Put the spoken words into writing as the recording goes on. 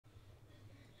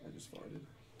just farted.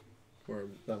 Or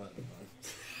that might have been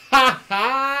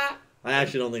mine. I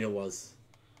actually don't think it was.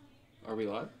 Are we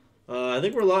live? I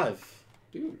think we're live.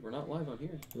 Dude, we're not live on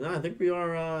here. No, I think we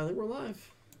are. I think we're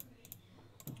live.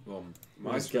 Well,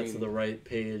 my Let's screen... get to the right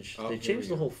page. Oh, they changed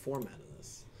the whole format of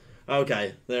this.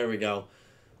 Okay, there we go.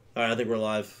 All right, I think we're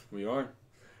live. We are.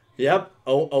 Yep.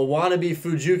 A wannabe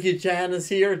Fujuki-chan is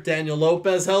here. Daniel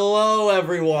Lopez. Hello,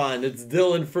 everyone. It's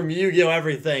Dylan from Yu-Gi-Oh!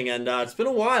 Everything. And it's been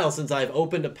a while since I've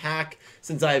opened a pack,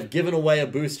 since I've given away a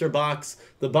booster box.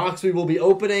 The box we will be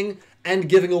opening and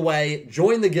giving away,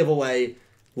 join the giveaway,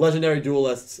 Legendary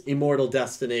Duelists, Immortal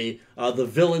Destiny, the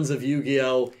villains of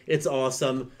Yu-Gi-Oh! It's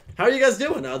awesome. How are you guys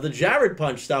doing? The Jared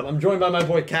Punch stop. I'm joined by my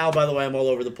boy Cal, by the way. I'm all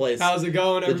over the place. How's it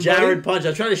going, everybody? The Jared Punch.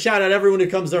 I try to shout out everyone who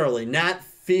comes early. Nat,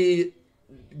 Fee,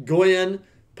 Goyen,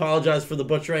 apologize for the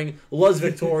butchering, Luz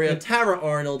Victoria, Tara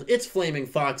Arnold, It's Flaming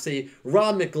Foxy,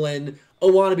 Rob McGlynn,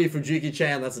 Owanabe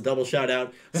Fujuki-chan, that's a double shout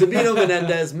out, Sabino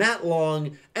Menendez, Matt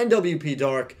Long, NWP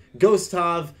Dark,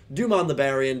 Ghostov, Dumon the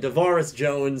Barian, Davaris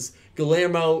Jones,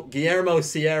 Guillermo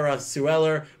Sierra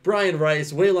Sueller, Brian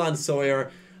Rice, Waylon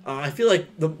Sawyer. I feel like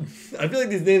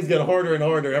these names get harder and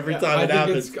harder every time it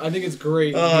happens. I think it's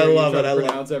great. I love it. I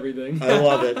pronounce everything. I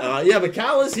love it. Yeah, but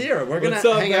Cal is here. We're gonna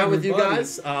hang out with you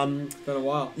guys. It's been a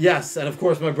while. Yes, and of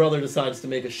course my brother decides to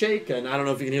make a shake, and I don't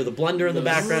know if you can hear the blender in the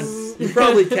background. You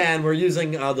probably can. We're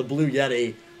using the Blue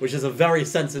Yeti, which is a very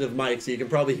sensitive mic, so you can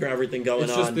probably hear everything going on.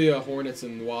 It's just the hornets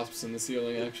and wasps in the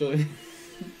ceiling, actually.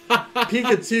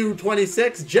 Pikachu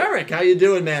 26, Jarek, how you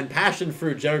doing, man? Passion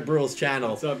Fruit, Jarek Brewell's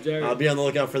channel. What's up, Jarek? I'll be on the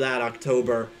lookout for that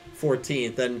October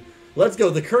 14th. And let's go.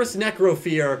 The Cursed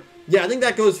Necrofear. Yeah, I think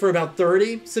that goes for about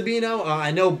 30, Sabino. I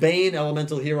know Bane,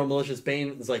 Elemental Hero, Malicious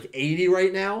Bane is like 80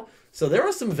 right now. So there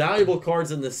are some valuable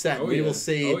cards in this set. Oh, we will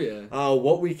see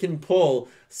what we can pull.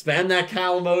 Spam that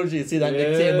Cal emoji. You see that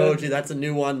Nick T emoji? That's a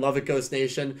new one. Love it, Ghost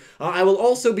Nation. I will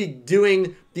also be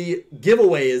doing the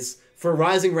giveaways for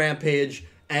Rising Rampage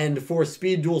and for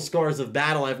Speed Duel Scars of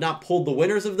Battle. I have not pulled the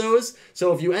winners of those.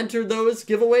 So if you entered those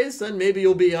giveaways, then maybe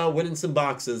you'll be winning some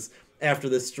boxes after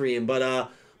this stream.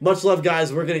 But much love,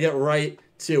 guys. We're going to get right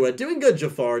to it. Doing good,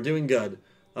 Jafar. Doing good.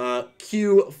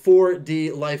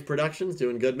 Q4D Life Productions.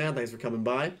 Doing good, man. Thanks for coming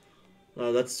by.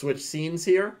 Let's switch scenes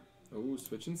here. Oh,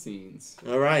 switching scenes.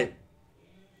 All right.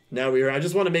 Now I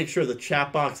just want to make sure the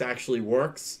chat box actually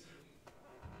works.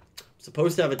 I'm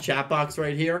supposed to have a chat box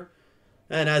right here.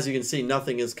 And as you can see,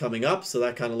 nothing is coming up, so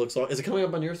that kind of looks... Is it coming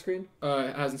up on your screen?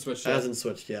 It hasn't switched yet. It hasn't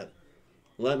switched yet.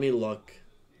 Let me look.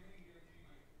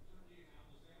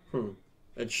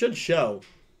 It should show.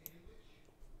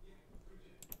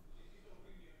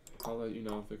 I'll let you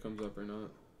know if it comes up or not.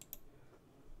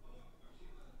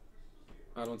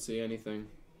 I don't see anything.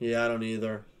 Yeah, I don't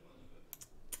either.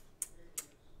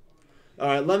 All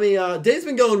right, let me... day's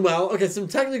been going well. Okay, some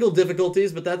technical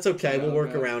difficulties, but that's okay. We'll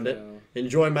work around it.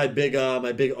 Enjoy my big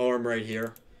arm right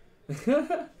here.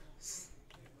 What's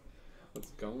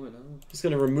going on? Just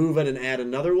gonna remove it and add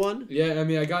another one. Yeah, I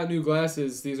mean, I got new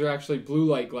glasses. These are actually blue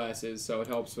light glasses, so it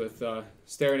helps with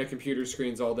staring at computer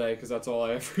screens all day, because that's all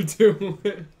I ever do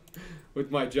with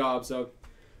my job. So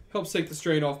helps take the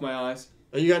strain off my eyes.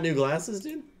 Oh, you got new glasses,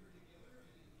 dude?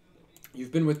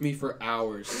 You've been with me for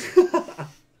hours.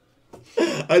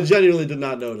 I genuinely did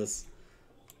not notice.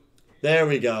 There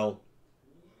we go.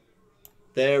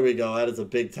 There we go. That is a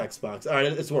big text box. All right,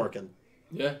 it's working.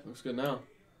 Yeah, looks good now.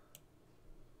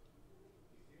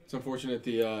 It's unfortunate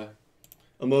the...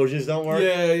 emojis don't work?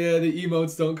 Yeah, the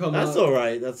emotes don't come up. That's all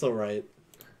right. That's all right.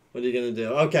 What are you going to do?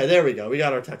 Okay, there we go. We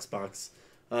got our text box.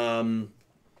 Oh,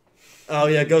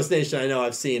 yeah, Ghost Nation, I know.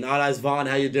 I've seen. Odd Eyes Vaughn,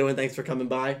 how you doing? Thanks for coming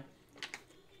by.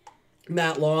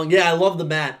 Matt Long. Yeah, I love the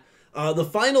Matt. The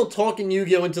final Talking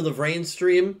Yu-Gi-Oh! Into the Vrain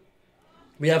stream.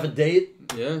 We have a date.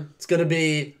 Yeah. It's going to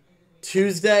be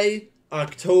Tuesday,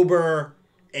 October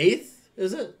 8th,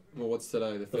 is it? Well, what's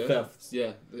today? The 5th? The 5th.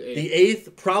 Yeah, the 8th. The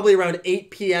 8th, probably around 8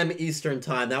 p.m. Eastern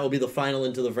time. That will be the final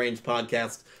Into the Vrains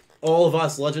podcast. All of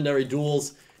us, Legendary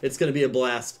Duels. It's going to be a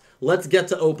blast. Let's get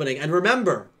to opening. And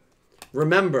remember,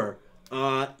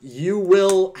 you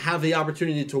will have the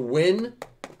opportunity to win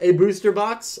a booster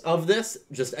box of this.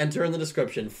 Just enter in the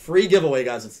description. Free giveaway,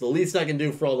 guys. It's the least I can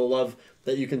do for all the love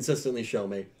that you consistently show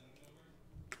me.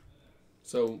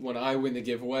 So when I win the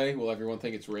giveaway, will everyone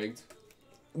think it's rigged?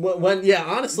 Yeah,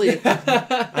 honestly,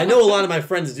 I know a lot of my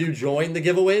friends do join the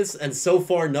giveaways, and so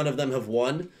far none of them have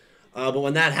won. But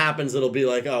when that happens, it'll be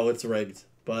like, oh, it's rigged.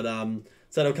 But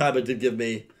Seto Kaiba did give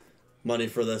me money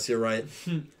for this. You're right.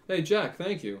 Hey, Jack,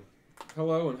 thank you.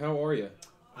 Hello, and how are you?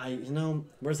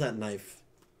 Where's that knife?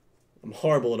 I'm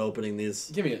horrible at opening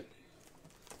these. Give me it.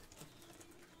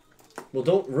 Well,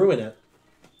 don't ruin it.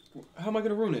 How am I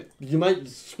gonna ruin it? You might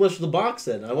squish the box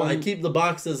in. I keep the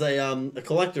box as a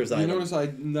collector's item. You notice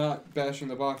I'm not bashing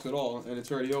the box at all, and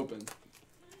it's already open.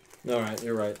 All right,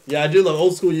 you're right. Yeah, I do love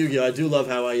old school Yu-Gi-Oh. I do love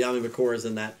how Yami Bakura is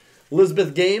in that.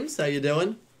 Elizabeth Games, how you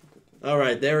doing? All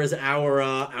right, there is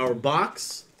our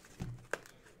box.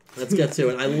 Let's get to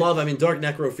it. I mean, Dark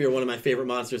Necrofear, one of my favorite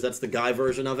monsters. That's the guy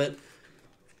version of it.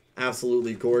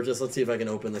 Absolutely gorgeous. Let's see if I can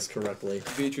open this correctly.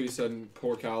 Vitri said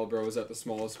poor Calibro was at the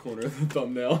smallest corner of the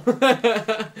thumbnail.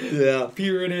 Yeah.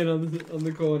 Peering in on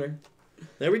the corner.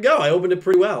 There we go. I opened it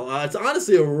pretty well. It's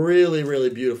honestly a really, really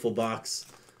beautiful box.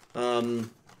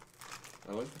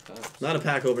 I like the packs. Not a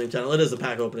pack opening channel. It is a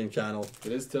pack opening channel.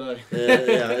 It is today.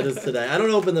 Yeah, it is today. I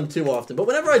don't open them too often, but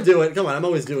whenever I do it, come on, I'm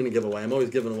always doing a giveaway. I'm always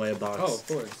giving away a box. Oh, of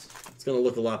course. It's going to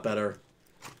look a lot better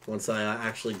once I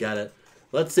actually get it.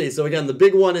 Let's see. So again, the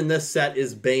big one in this set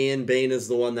is Bane. Bane is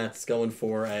the one that's going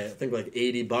for, I think, like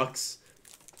 $80.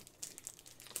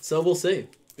 So we'll see.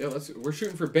 Yeah, we're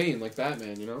shooting for Bane like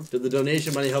Batman, you know? Did the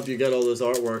donation money help you get all those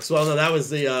artworks? Well, no, that was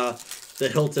the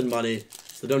Hilton money.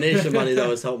 The donation money, though,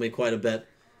 has helped me quite a bit.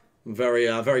 I'm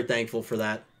very thankful for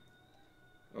that.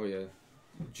 Oh, yeah.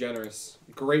 Generous.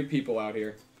 Great people out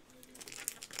here.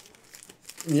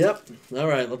 Yep. All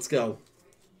right, let's go.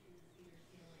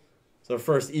 So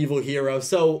first, Evil Hero.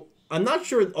 So I'm not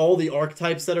sure all the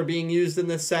archetypes that are being used in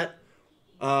this set,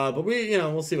 but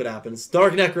we'll see what happens.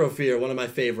 Dark Necrofear, one of my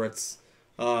favorites.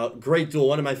 Great duel,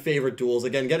 one of my favorite duels.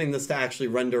 Again, getting this to actually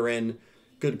render in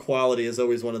good quality is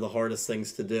always one of the hardest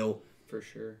things to do. For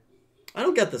sure. I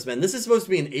don't get this, man. This is supposed to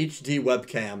be an HD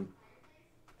webcam,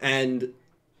 and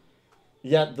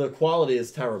yet the quality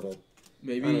is terrible.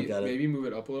 Maybe move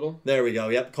it up a little. There we go.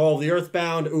 Yep. Call of the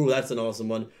Earthbound. Ooh, that's an awesome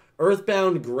one.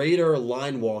 Earthbound Greater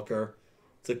Linewalker.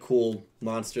 It's a cool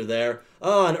monster there.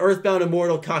 Oh, an Earthbound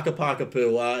Immortal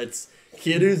Kakapakapoo. It's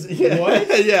Kiryu's. Yeah.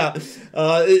 What? Yeah.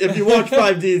 If you watch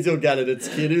 5Ds, you'll get it. It's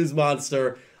Kiryu's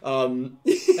monster.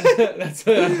 That's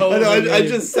a hell of a name. I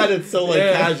just said it so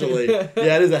casually. Yeah,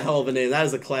 it is a hell of a name. That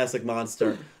is a classic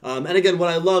monster. And again, what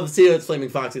I love, see you, it's Flaming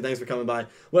Foxy. Thanks for coming by.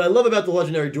 What I love about the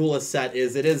Legendary Duelist set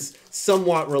is it is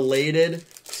somewhat related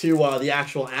to the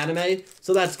actual anime,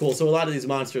 so that's cool. So a lot of these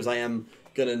monsters I am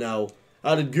gonna know.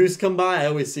 Did Goose come by? I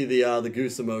always see the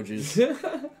Goose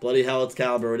emojis. Bloody hell, it's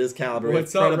Caliber. It is Caliber.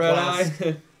 What's up, Red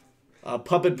Eye?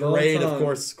 Puppet Parade, of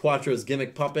course. Quattro's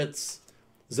Gimmick Puppets.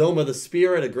 Zoma the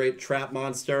Spirit, a great trap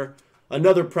monster.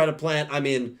 Another Predaplant. I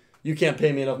mean, you can't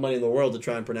pay me enough money in the world to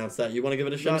try and pronounce that. You want to give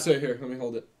it a shot? Let me say here. Let me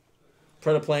hold it.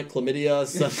 Predaplant Chlamydia.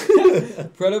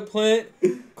 Predaplant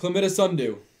Chlamydia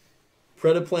Sundew.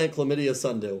 Predaplant Chlamydia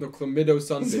Sundew. No, Chlamydo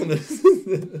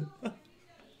Sundew.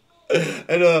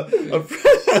 And a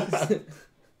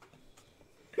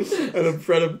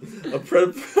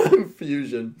Predaplant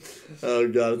Fusion. Oh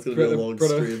god, it's gonna be a long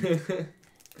stream.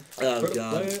 Oh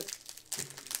god.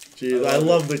 Jeez, I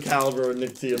love the Caliber of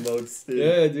Nick T emotes, dude.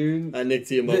 Yeah, dude. That Nick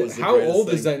T emote was the How greatest old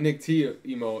thing. is that Nick T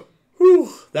emote? Whew.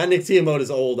 That Nick T emote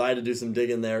is old. I had to do some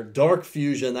digging there. Dark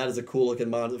Fusion, that is a cool looking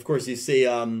mod. Of course, you see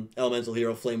Elemental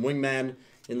Hero Flame Wingman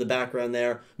in the background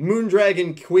there.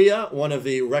 Moondragon Quia, one of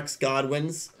the Rex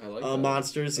Godwin's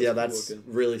monsters. That's that's cool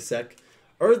really sick.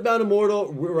 Earthbound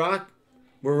Immortal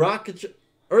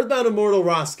Earthbound Immortal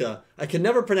Raska. I can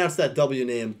never pronounce that W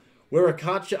name.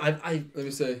 Wirakacha. Let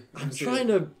me say. I'm trying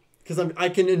to, because I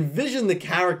can envision the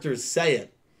characters say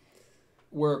it.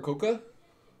 Wirakoka?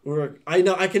 I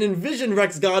know I can envision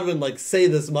Rex Godwin say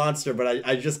this monster, but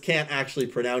I just can't actually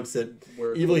pronounce it.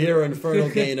 Evil Hero, Infernal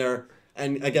Gainer,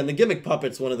 and again the Gimmick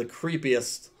Puppet's one of the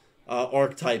creepiest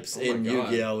archetypes in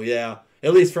Yu-Gi-Oh. Yeah,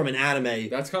 at least from an anime.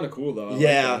 That's kind of cool though.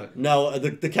 No,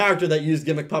 the character that used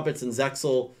Gimmick Puppets in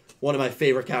Zexal, one of my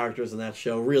favorite characters in that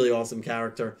show. Really awesome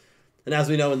character. And as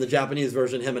we know in the Japanese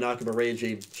version, him and Akiba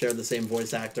Reiji shared the same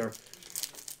voice actor.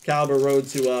 Caliber Road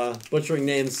to butchering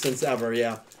names since ever.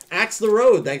 Yeah. Axe the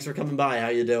Road, thanks for coming by. How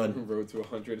you doing? Road to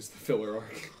 100 is the filler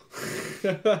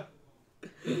arc.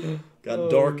 Got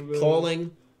Dark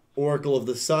Calling, Oracle of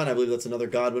the Sun. I believe that's another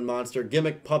Godwin monster.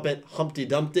 Gimmick Puppet, Humpty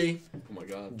Dumpty. Oh my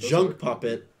god. Junk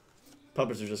Puppet.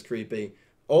 Puppets are just creepy.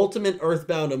 Ultimate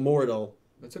Earthbound Immortal.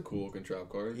 That's a cool looking trap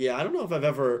card. Yeah, I don't know if I've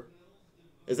ever...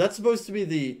 Is that supposed to be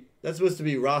the... That's supposed to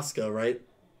be Raska, right?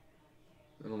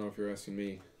 I don't know if you're asking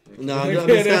me. No, I'm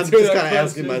just kind of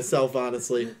asking myself,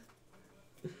 honestly.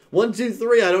 1, 2,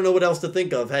 3. I don't know what else to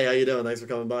think of. Hey, how you doing? Thanks for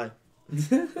coming by.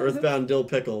 Earthbound Dill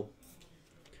Pickle.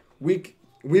 We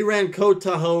ran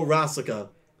Kotaho Rasaka.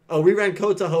 Oh, we ran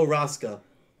Kotaho Raska.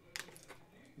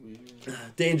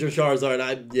 Danger Charizard.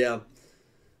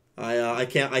 I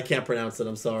can't pronounce it.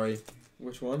 I'm sorry.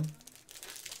 Which one?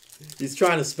 He's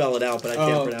trying to spell it out, but I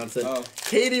can't pronounce it.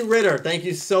 Katie Ritter, thank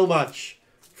you so much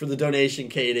for the donation,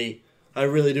 Katie. I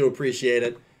really do appreciate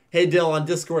it. Hey, Dill, on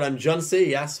Discord, I'm Junsey.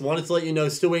 Yes, wanted to let you know,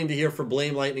 still waiting to hear for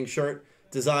Blame Lightning shirt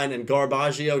design and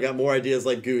Garbaggio. Got more ideas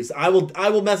like Goose. I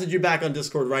will message you back on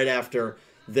Discord right after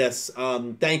this.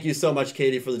 Thank you so much,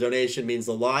 Katie, for the donation. It means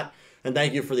a lot. And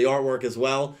thank you for the artwork as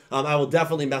well. I will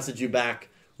definitely message you back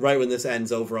right when this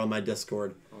ends over on my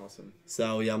Discord. Awesome.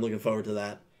 So, yeah, I'm looking forward to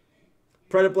that.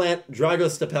 Predaplant,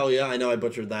 Dragostapelia. I know I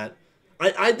butchered that.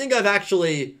 I think I've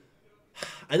actually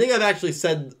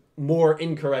said more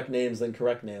incorrect names than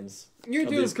correct names. You're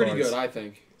doing pretty good, I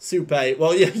think. Supe.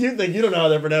 Well, yeah, you think you don't know how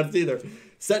they're pronounced either.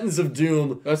 Sentence of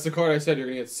Doom. That's the card I said you're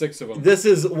going to get 6 of them. This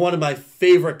is one of my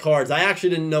favorite cards. I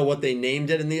actually didn't know what they named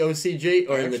it in the OCG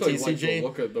or in the TCG. Like to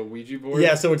look at the Ouija board.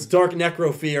 Yeah, so it's Dark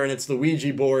Necrofear, and it's the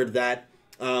Ouija board that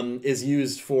is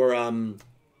used for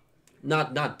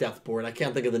not death board. I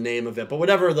can't think of the name of it, but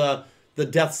whatever the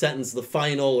death sentence, the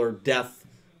final or death.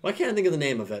 Well, I can't think of the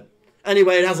name of it.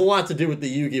 Anyway, it has a lot to do with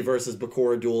the Yugi versus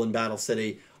Bakura duel in Battle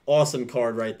City. Awesome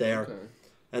card right there. Okay.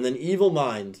 And then Evil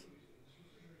Mind.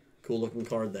 Cool looking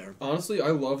card there. Honestly, I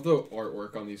love the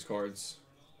artwork on these cards.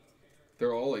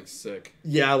 They're all like sick.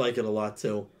 Yeah, I like it a lot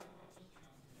too.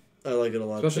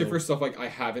 Especially for stuff like I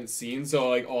haven't seen, so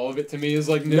like all of it to me is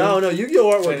like new. No,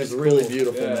 Yu-Gi-Oh artwork is really cool.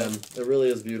 beautiful, Yeah. man. It really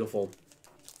is beautiful.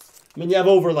 I mean, you have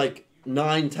over like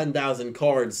 10,000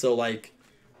 cards, so like.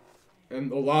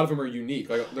 And a lot of them are unique.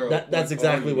 Like That's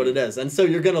exactly what it is. And so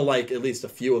you're going to like at least a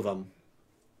few of them.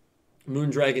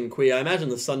 Moondragon Queen. I imagine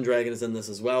the Sun Dragon is in this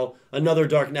as well. Another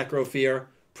Dark Necrofear.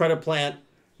 Predaplant.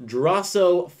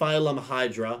 Drosophilum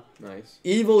Hydra. Nice.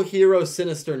 Evil Hero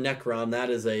Sinister Necron. That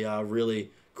is a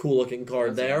really cool looking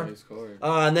card there. A nice card.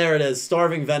 And there it is.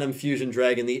 Starving Venom Fusion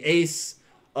Dragon. The ace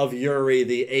of Yuri.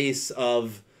 The ace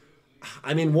of...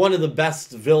 I mean, one of the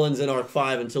best villains in Arc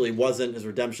 5 until he wasn't. His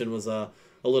redemption was a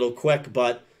little quick,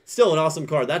 but still an awesome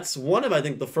card. That's one of, I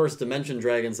think, the first Dimension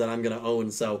Dragons that I'm going to own,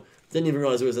 so didn't even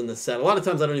realize it was in this set. A lot of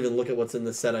times I don't even look at what's in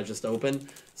this set, I just open.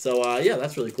 So, yeah,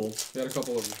 that's really cool. We had a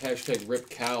couple of hashtag Rip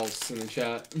Cows in the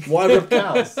chat. Why Rip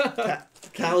Cows?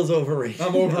 Cal's overrated.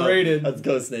 I'm overrated. No, that's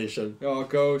Ghost Nation. Oh,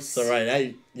 Ghost. It's all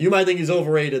right. You might think he's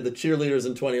overrated. The cheerleaders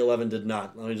in 2011 did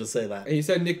not. Let me just say that. And he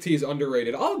said Nick T is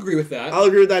underrated. I'll agree with that. I'll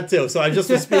agree with that, too. So I just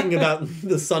was speaking about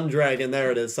the Sun Dragon.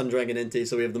 There it is, Sun Dragon Inti.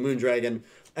 So we have the Moon Dragon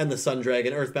and the Sun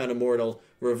Dragon, Earthbound Immortal,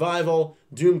 Revival,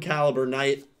 Doom Caliber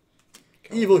Knight,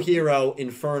 Evil Hero,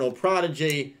 Infernal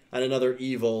Prodigy, and another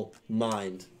Evil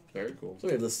Mind. Very cool. So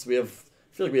we have this. I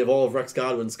feel like we have all of Rex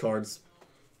Godwin's cards.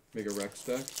 Make a Rex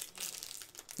deck.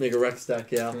 Make a Rex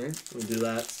deck, yeah. Right. We'll do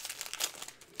that.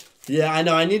 Yeah, I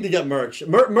know. I need to get merch.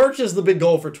 Merch is the big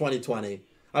goal for 2020.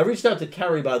 I reached out to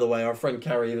Carrie, by the way, our friend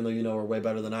Carrie, even though you know her way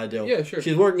better than I do. Yeah, sure.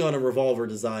 She's working on a revolver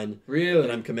design. Really?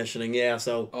 That I'm commissioning. Yeah,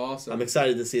 so awesome. I'm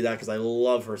excited to see that because I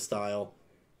love her style.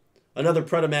 Another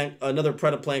Predaplant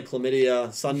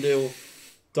Chlamydia, Sundew,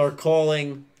 Dark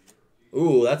Calling.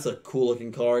 Ooh, that's a cool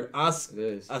looking card. It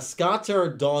is.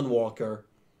 Ascater Dawnwalker.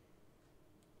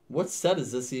 What set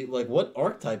is this? Like, what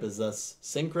archetype is this?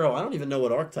 Synchro? I don't even know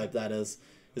what archetype that is.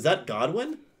 Is that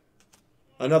Godwin?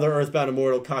 Another Earthbound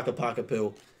Immortal,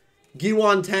 Kakapakapoo.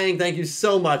 Giwan Tang, thank you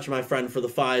so much, my friend, for the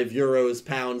 €5,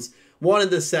 pounds. Wanted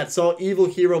this set. Saw Evil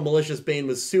Hero Malicious Bane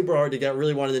was super hard to get.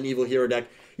 Really wanted an Evil Hero deck.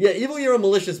 Yeah, Evil Hero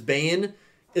Malicious Bane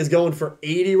is going for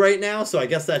 80 right now, so I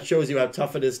guess that shows you how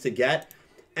tough it is to get.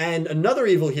 And another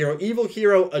Evil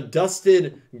Hero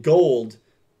Adusted Gold,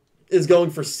 is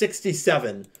going for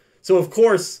 67. So, of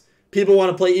course, people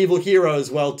want to play Evil Heroes.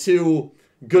 Well, 2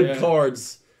 good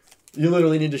cards. You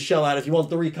literally need to shell out if you want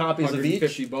 3 copies of each.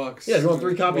 $150. Yeah, if you want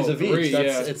 3 copies of each,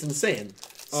 it's insane.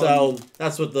 So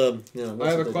that's what the I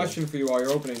have a question for you while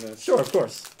you're opening this. Sure, of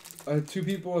course. 2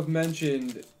 people have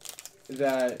mentioned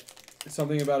that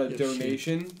something about a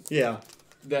donation. Yeah.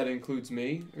 That includes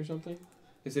me or something.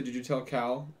 They said, did you tell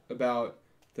Cal about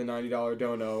the $90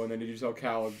 dono, and then did you tell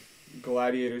Cal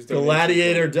Gladiator's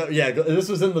donation? Yeah, this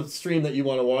was in the stream that you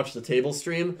want to watch, the table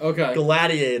stream. Okay.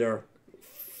 Gladiator,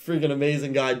 freaking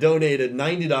amazing guy, donated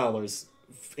 $90.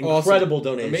 Incredible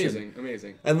awesome. donation.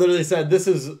 Amazing. And literally said, this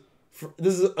is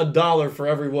 $1 for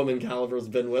every woman Caliber's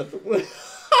been with.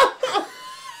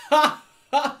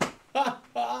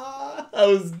 I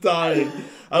was dying.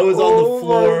 I was on the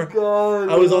floor. God,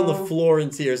 I was on the floor in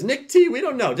tears. Nick T, we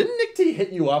don't know. Didn't Nick T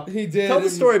hit you up? He did. Tell the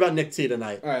story about Nick T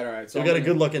tonight. All right. So we got a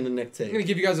good look into Nick T. I'm going to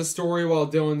give you guys a story while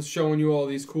Dylan's showing you all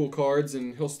these cool cards,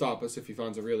 and he'll stop us if he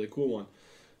finds a really cool one.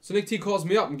 So Nick T calls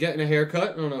me up. I'm getting a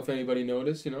haircut. I don't know if anybody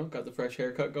noticed. Got the fresh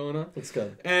haircut going on. That's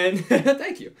good. And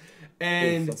thank you.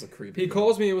 And that's a creepy he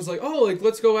calls me and was like, oh,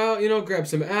 let's go out, grab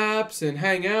some apps and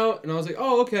hang out. And I was like,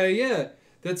 oh, okay, yeah.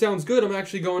 That sounds good. I'm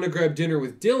actually going to grab dinner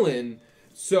with Dylan.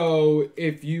 So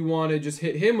if you want to just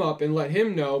hit him up and let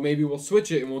him know, maybe we'll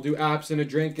switch it and we'll do apps and a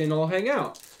drink and all hang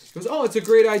out. He goes, oh, it's a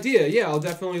great idea. Yeah, I'll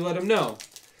definitely let him know.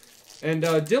 And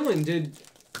Dylan,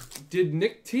 did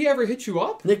Nick T ever hit you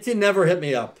up? Nick T never hit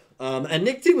me up. And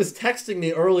Nick T was texting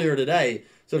me earlier today,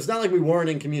 so it's not like we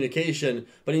weren't in communication,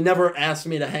 but he never asked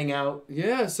me to hang out.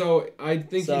 Yeah, so I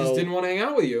think he just didn't want to hang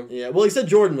out with you. Yeah, well, he said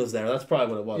Jordan was there. That's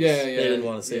probably what it was. Yeah. They didn't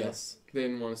want to see us. They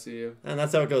didn't want to see you. And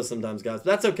that's how it goes sometimes, guys. But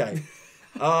that's okay.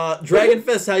 Dragon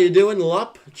Fist, how you doing?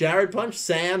 Lup, Jared Punch,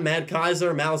 Sam, Mad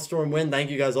Kaiser, Malstorm Win. Thank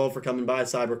you guys all for coming by.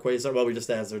 Cyber Quasar. Well, we just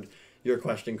answered your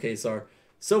question, Quasar.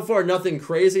 So far, nothing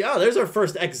crazy. Oh, there's our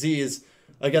first XZs.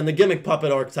 Again, the Gimmick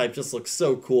Puppet archetype just looks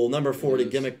so cool. Number 40,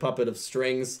 Gimmick Puppet of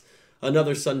Strings.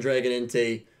 Another Sun Dragon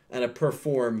Inte. And a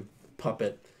Perform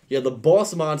Puppet. Yeah, the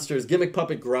Boss Monsters, Gimmick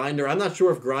Puppet Grinder. I'm not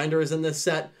sure if Grinder is in this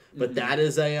set, but that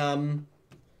is a...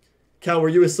 Cal, were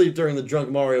you asleep during the Drunk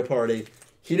Mario Party?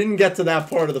 He didn't get to that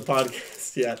part of the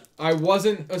podcast yet. I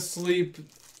wasn't asleep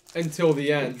until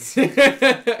the end.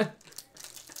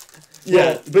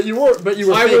 Yeah, but you were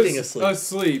faking asleep.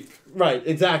 Asleep. Right,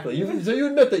 exactly. So you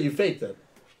admit that you faked it.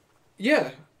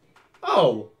 Yeah.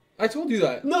 Oh. I told you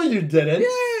that. No, you didn't.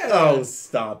 Yeah. Oh,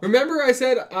 stop. Remember I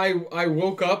said I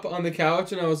woke up on the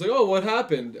couch and I was like, oh, what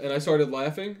happened? And I started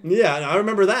laughing? Yeah, I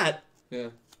remember that. Yeah.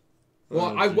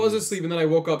 Well, I was asleep, and then I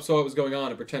woke up, saw what was going on,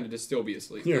 and pretended to still be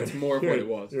asleep. That's more of what it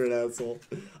was. You're an asshole.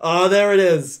 There it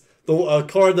is. The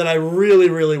card that I really,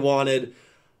 really wanted.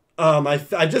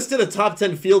 I just did a top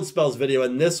 10 field spells video,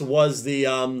 and this was the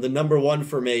number one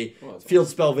for me. Field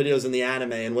spell videos in the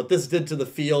anime, and what this did to the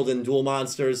field in Duel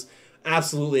Monsters,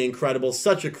 absolutely incredible.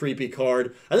 Such a creepy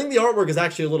card. I think the artwork is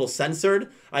actually a little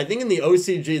censored. I think in the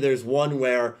OCG, there's one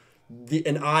where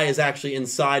an eye is actually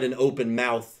inside an open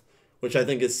mouth, which I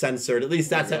think is censored. At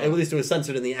least at least it was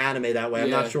censored in the anime that way. I'm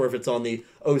not sure if it's on the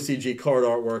OCG card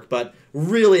artwork, but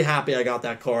really happy I got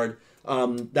that card.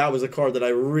 That was a card that I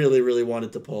really, really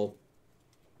wanted to pull.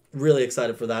 Really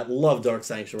excited for that. Love Dark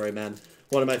Sanctuary, man.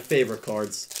 One of my favorite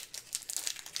cards.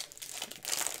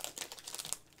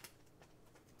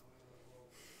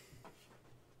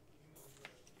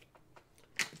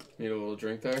 Need a little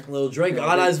drink there? A little drink.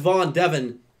 Odd Eyes Vaughn,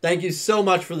 Devin, thank you so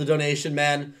much for the donation,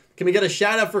 man. Can we get a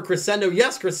shout out for Crescendo?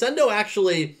 Yes, Crescendo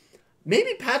actually,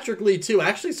 maybe Patrick Lee too,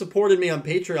 actually supported me on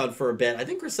Patreon for a bit. I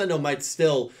think Crescendo might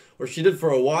still, or she did for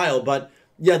a while, but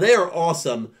yeah, they are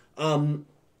awesome. I'm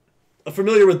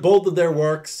familiar with both of their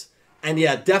works, and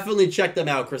yeah, definitely check them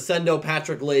out. Crescendo,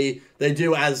 Patrick Lee, they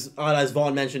do, as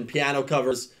Vaughn mentioned, piano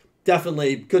covers.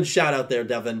 Definitely good shout out there,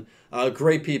 Devin.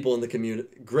 Great people in the community.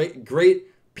 Great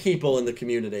people in the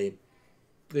community.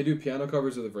 They do piano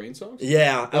covers of the Vrain songs?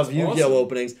 Yeah, of Yugioh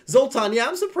openings. Zoltan, yeah,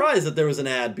 I'm surprised that there was an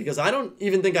ad, because I don't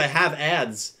even think I have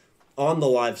ads on the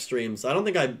live streams. I don't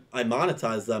think I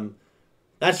monetize them.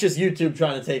 That's just YouTube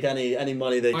trying to take any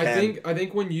money they can. I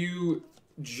think when you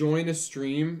join a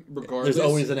stream, regardless, there's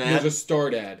always an ad. There's a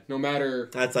start ad, no matter.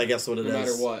 That's, I guess, what it is. No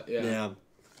matter what, yeah. Yeah.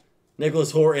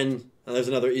 Nicholas Horton. There's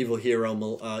another evil hero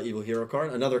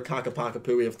card. Another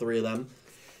Kakapakapoo. We have 3 of them.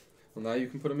 Well, now you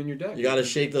can put them in your deck. You got to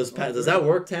shake those pads. Does that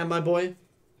work, Tam, my boy?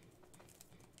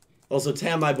 Also,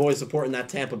 Tam, my boy, supporting that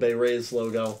Tampa Bay Rays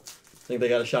logo. Think they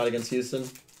got a shot against Houston?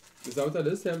 Is that what that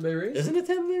is, Tampa Bay Rays? Isn't it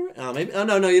Tampa Bay Rays? Oh, maybe. Oh,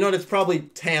 no. You know what? It's probably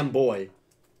Tam Boy.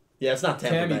 Yeah, it's not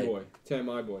Tampa Bay. Boy. Tam,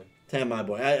 my boy. Tam, my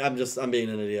boy. I'm being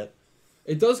an idiot.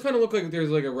 It does kind of look like there's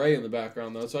like a ray in the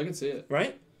background, though, so I can see it.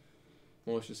 Right?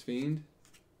 Malicious Fiend.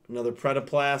 Another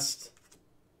Predaplast.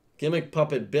 Gimmick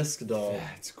Puppet Bisque Doll.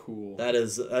 That's cool.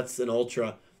 That's an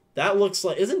ultra. That looks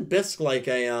like, isn't bisque like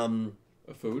a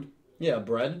food? Yeah,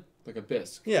 bread. Like a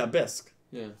bisque. Yeah, bisque.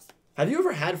 Yeah. Have you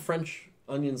ever had French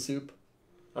onion soup?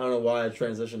 I don't know why I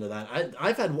transitioned to that.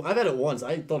 I've had it once.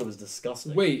 I thought it was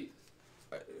disgusting. Wait.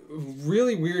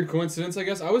 Really weird coincidence, I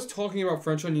guess. I was talking about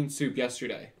French onion soup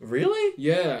yesterday. Really?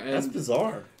 Yeah, and that's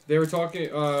bizarre. They were talking.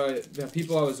 The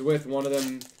people I was with, one of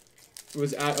them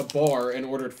was at a bar and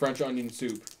ordered French onion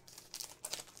soup.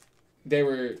 They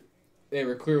were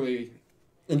clearly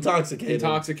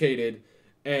intoxicated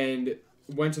and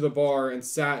went to the bar and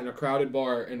sat in a crowded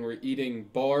bar and were eating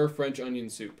bar French onion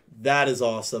soup. That is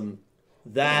awesome.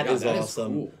 That is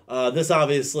awesome. Is cool. This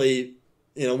obviously,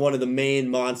 one of the main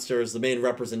monsters, the main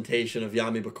representation of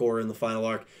Yami Bakura in the final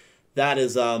arc. That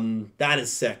is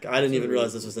sick. I didn't even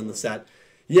realize this was in the set.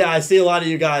 Yeah, I see a lot of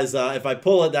you guys. If I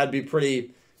pull it, that'd be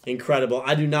pretty incredible.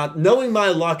 I do not, knowing my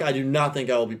luck, I do not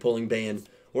think I will be pulling Bane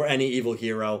or any evil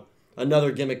hero. Another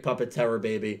Gimmick Puppet Terror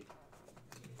Baby.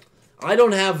 I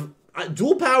don't have...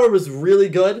 Dual Power was really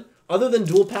good. Other than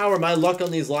dual power, my luck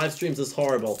on these live streams is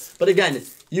horrible. But again,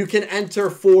 you can enter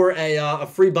for a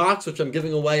free box, which I'm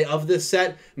giving away of this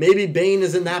set. Maybe Bane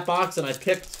is in that box, and I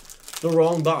picked the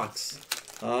wrong box.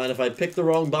 And if I pick the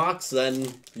wrong box, then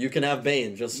you can have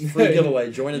Bane. Just free giveaway.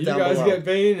 Join it down below. You guys get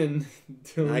Bane,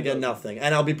 and I get nothing.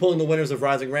 And I'll be pulling the winners of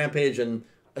Rising Rampage and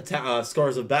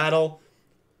Scars of Battle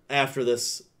after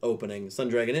this opening. Sun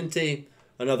Dragon Inti,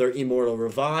 another Immortal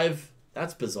Revive.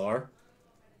 That's bizarre.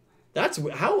 That's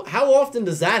how often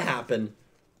does that happen?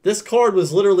 This card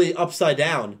was literally upside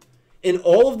down. In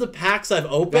all of the packs I've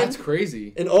opened, that's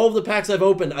crazy. In all of the packs I've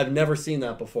opened, I've never seen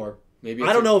that before. Maybe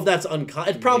I don't know if that's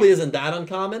uncommon. It probably isn't that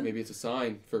uncommon. Maybe it's a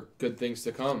sign for good things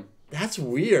to come. That's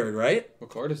weird, right? What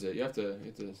card is it? You have to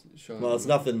show it. Well, it's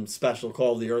nothing special.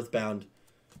 Call of the Earthbound.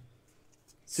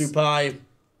 Supai,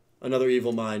 another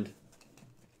Evil Mind.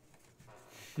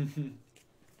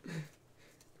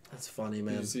 That's funny,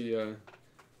 man. Did you see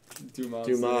Dumont.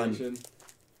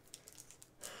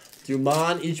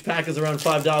 Dumont, each pack is around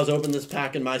 $5. Open this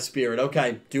pack in my spirit.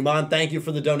 Okay, Dumont, thank you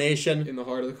for the donation. In the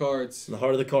heart of the cards. In the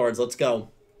heart of the cards. Let's go.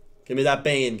 Give me that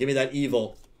Bane. Give me that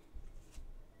Evil.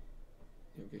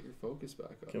 You'll get your focus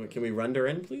back up. Can we render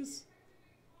in, please?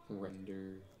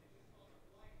 Render.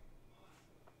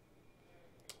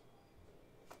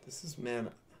 This is, man.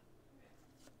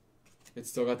 It's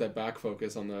still got that back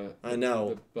focus on the. I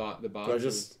know. The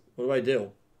box. What do I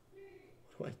do?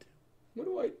 What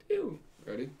do I do?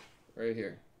 Ready? Right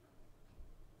here.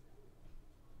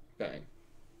 Bang.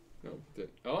 No.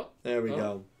 There we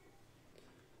go.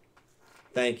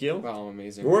 Thank you. Wow,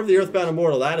 amazing. Roar of the Earthbound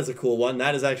Immortal. That is a cool one.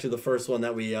 That is actually the first one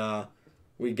that we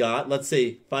got. Let's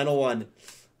see. Final one.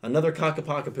 Another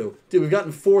Kakapakapoo. Dude, we've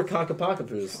gotten 4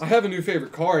 Kakapakapoos. I have a new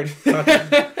favorite card.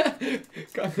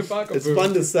 Kakapakapoo. It's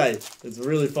fun to say. It's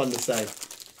really fun to say.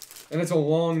 And it's a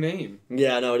long name.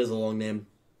 Yeah, no, it is a long name.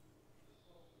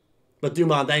 But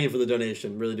Dumont, thank you for the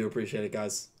donation. Really do appreciate it,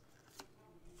 guys.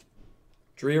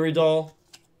 Dreary Doll.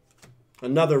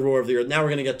 Another Roar of the Earth. Now we're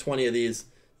going to get 20 of these.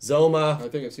 Zoma. I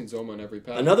think I've seen Zoma in every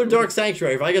pack. Another Dark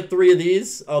Sanctuary. If I get 3 of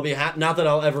these, I'll be happy. Not that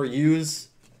I'll ever use.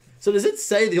 So does it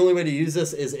say the only way to use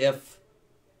this is if...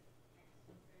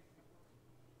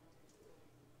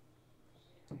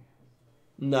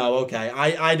 No, okay.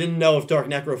 I didn't know if Dark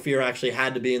Necrofear actually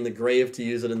had to be in the grave to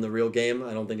use it in the real game.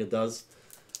 I don't think it does.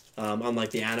 Unlike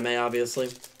the anime, obviously.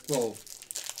 Well...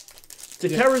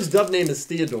 Takeru's dub name is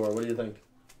Theodore. What do you think?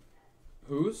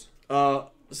 Whose?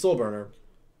 Soulburner.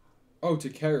 Oh,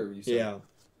 Takeru, you said. Yeah.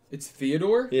 It's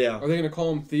Theodore? Yeah. Are they going to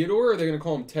call him Theodore or are they going to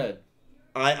call him Ted?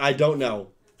 I don't know.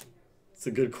 It's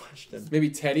a good question.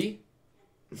 Maybe Teddy?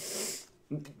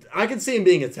 I could see him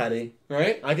being a Teddy.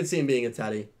 Right? I could see him being a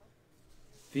Teddy.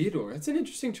 Theodore. That's an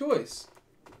interesting choice.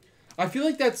 I feel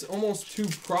like that's almost too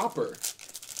proper.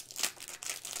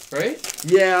 Right?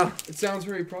 Yeah. It sounds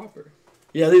very proper.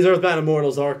 Yeah, these Earthbound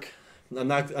Immortals are... they're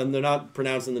not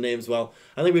pronouncing the names well.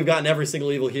 I think we've gotten every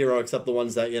single evil hero except the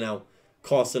ones that,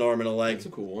 cost an arm and a leg. That's a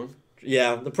cool one.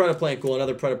 Yeah, the Predaplant cool.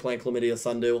 Another Predaplant Chlamydia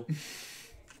Sundew.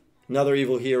 Another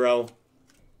evil hero.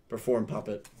 Perform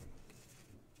Puppet.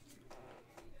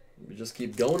 We just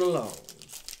keep going along.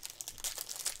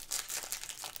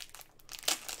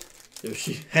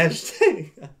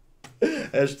 Hashtag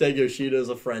Yoshida is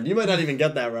a friend. You might not even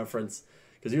get that reference.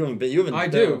 Because you haven't. I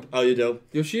do. Oh, you do?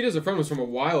 Yoshida's a friend was from a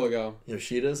while ago.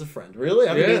 Yoshida is a friend. Really?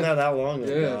 I've been doing that long?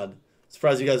 Oh, God.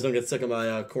 Surprised you guys don't get sick of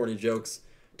my corny jokes.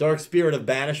 Dark Spirit of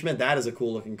Banishment. That is a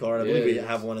cool looking card. I believe we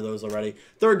have one of those already.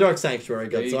 3rd Dark Sanctuary.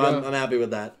 Good. So I'm happy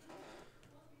with that.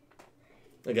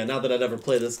 Again, not that I'd ever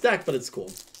play this deck, but it's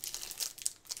cool.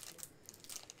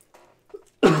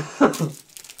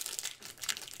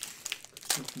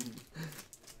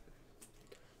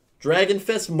 Dragon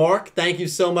Fist Mark, thank you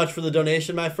so much for the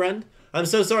donation, my friend. I'm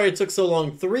so sorry it took so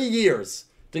long. 3 years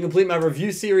to complete my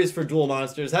review series for Duel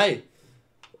Monsters. Hey,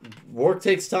 work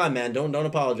takes time, man. Don't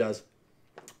apologize.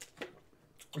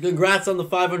 Congrats on the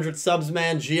 500 subs,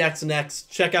 man. GX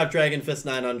Next. Check out Dragon Fist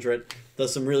 900.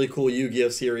 Does some really cool Yu-Gi-Oh!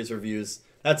 Series reviews.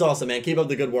 That's awesome, man. Keep up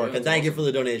the good work. Yeah, and thank you for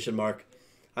the donation, Mark.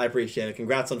 I appreciate it.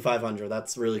 Congrats on 500.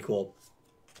 That's really cool.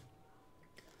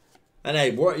 And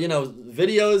hey,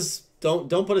 videos,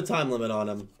 don't put a time limit on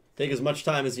them. Take as much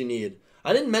time as you need.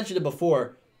 I didn't mention it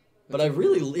before, but I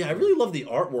really love the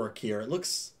artwork here. It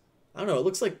looks, I don't know, it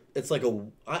looks like it's like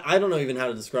I don't know even how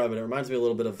to describe it. It reminds me a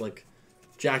little bit of like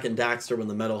Jack and Daxter when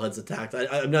the Metalheads attacked.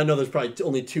 I know there's probably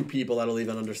only 2 people that'll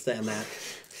even understand that.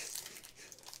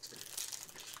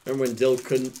 Remember when Dill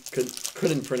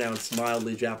couldn't pronounce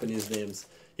mildly Japanese names?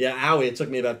 Yeah, Aoi, it took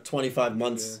me about 25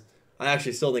 months. Yeah. I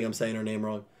actually still think I'm saying her name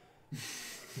wrong.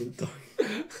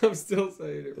 I'm still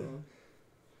saying it wrong.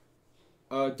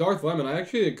 Darth Lemon, I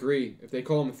actually agree. If they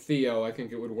call him Theo, I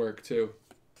think it would work too.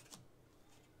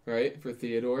 Right? For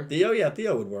Theodore. Theo, yeah,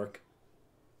 Theo would work.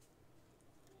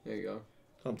 There you go.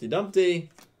 Humpty Dumpty.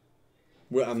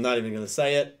 Well, I'm not even going to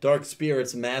say it. Dark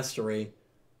Spirits Mastery.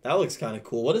 That looks kind of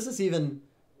cool. What is this even?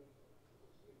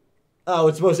 Oh,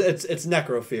 it's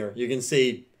Necrofear. You can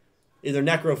see either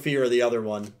Necrofear or the other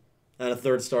one. And a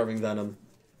third Starving Venom.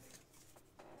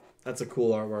 That's a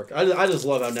cool artwork. I just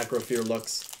love how Necrofear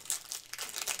looks.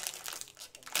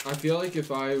 I feel like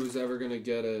if I was ever going to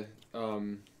get a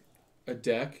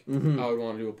deck, I would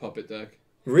want to do a puppet deck.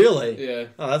 Really? Yeah.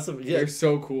 Oh, yeah. They're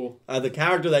so cool. The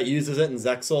character that uses it in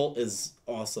Zexal is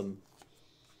awesome.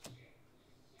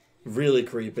 Really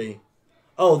creepy.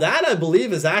 Oh, that I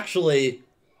believe is actually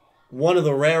one of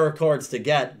the rarer cards to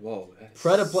get. Whoa.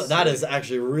 That is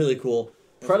actually really cool.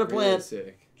 Predaplant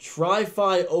really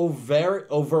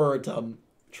Trify-Overatum.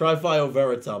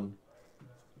 Trify-Overatum.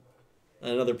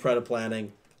 Another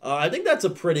Predaplanting. I think that's a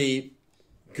pretty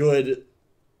good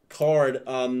card.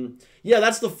 Yeah,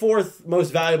 that's the 4th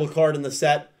most valuable card in the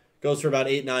set. Goes for about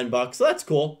 $8-9. So that's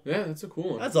cool. Yeah, that's a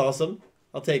cool one. That's awesome.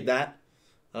 I'll take that.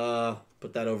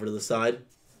 Put that over to the side.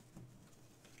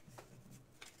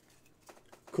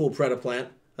 Cool Predaplant.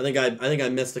 I think I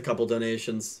missed a couple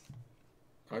donations.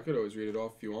 I could always read it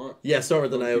off if you want. Yeah, start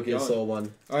with the Naoki Soul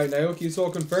one. All right, Naoki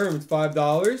Soul confirmed.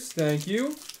 $5. Thank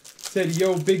you. Said,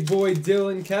 yo, big boy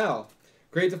Dylan Cal.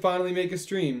 Great to finally make a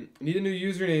stream. Need a new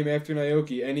username after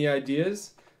Naoki. Any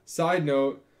ideas? Side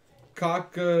note,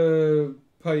 Kakapayapu,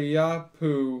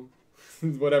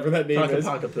 whatever that name is.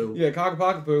 Kakapakapu. Yeah,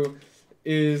 Kakapakapu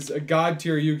is a god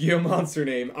tier Yu-Gi-Oh monster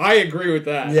name. I agree with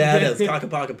that. Yeah, it is.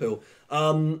 Kakapakapu.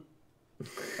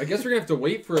 I guess we're going to have to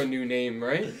wait for a new name,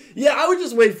 right? Yeah, I would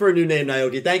just wait for a new name,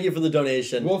 Naoki. Thank you for the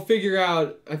donation. We'll figure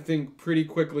out, I think, pretty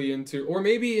quickly into... Or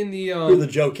maybe in the... who the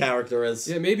Joe character is.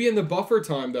 Yeah, maybe in the buffer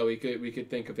time, though, we could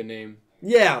think of a name.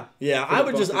 Yeah. I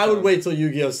would wait till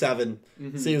Yu-Gi-Oh! 7.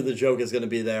 See who the joke is going to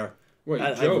be there. Wait,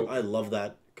 Joke? I love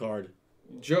that card.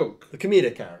 Joke. The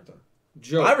comedic character.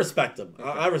 Joke. I respect him. Okay.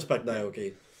 I respect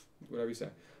Naoki. Whatever you say.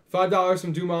 $5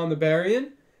 from Duman the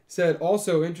Barian. Said,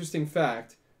 also, interesting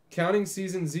fact... Counting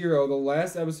Season 0, the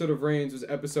last episode of Reigns was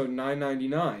episode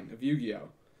 999 of Yu-Gi-Oh!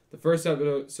 The first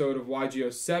episode of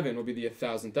YGO 7 will be the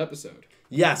 1,000th episode.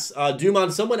 Yes,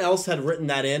 Duman, someone else had written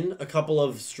that in a couple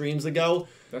of streams ago.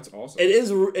 That's awesome. It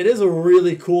is a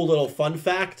really cool little fun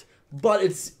fact, but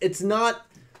it's not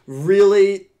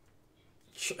really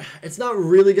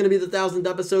going to be the 1,000th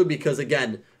episode because,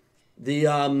 again, the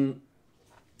I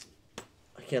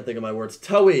can't think of my words.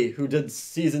 Toei, who did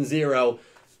Season 0,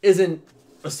 isn't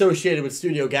associated with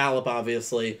Studio Gallop,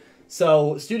 obviously.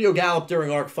 So Studio Gallop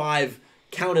during Arc 5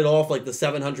 counted off like the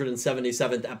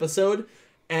 777th episode,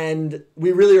 and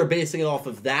we really are basing it off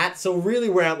of that. So really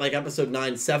we're at like episode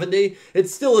 970. It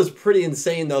still is pretty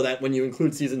insane, though, that when you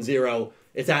include Season 0,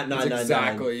 it's at 999.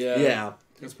 Exactly, yeah. Yeah.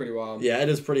 That's pretty wild. Yeah, it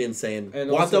is pretty insane.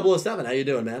 And Watt 007, how you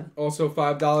doing, man? Also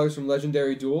 $5 from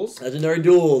Legendary Duels. Legendary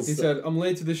Duels. He said, I'm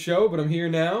late to the show, but I'm here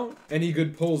now. Any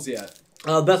good pulls yet?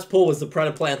 Best pull was the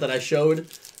Predaplant that I showed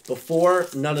before.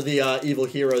 None of the Evil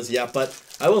Heroes yet, but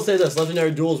I will say this. Legendary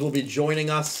Duels will be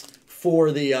joining us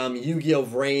for the Yu-Gi-Oh!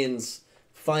 Reigns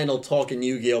final Talkin'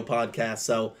 Yu-Gi-Oh! Podcast,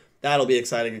 so that'll be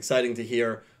exciting. Excited to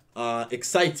hear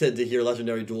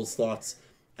Legendary Duels' thoughts,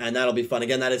 and that'll be fun.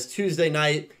 Again, that is Tuesday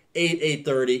night,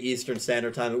 8:30 Eastern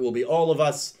Standard Time. It will be all of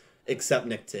us except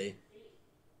Nick T.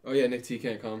 Oh, yeah, Nick T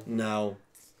can't come. No.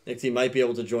 Nick T might be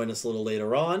able to join us a little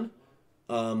later on.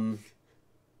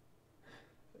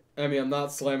 I mean, I'm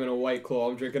not slamming a White Claw.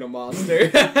 I'm drinking a Monster.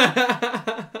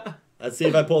 Let's see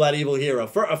if I pull that Evil Hero.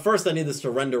 First, I need this to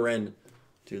render in.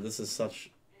 Dude, this is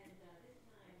such...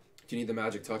 Do you need the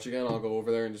magic touch again? I'll go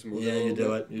over there and just move it Yeah, a you do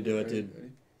bit. it. You do it, Ready? dude. Ready?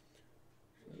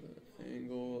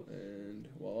 Angle, and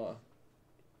voila.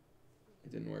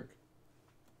 It didn't work.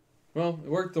 Well, it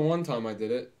worked the one time I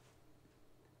did it.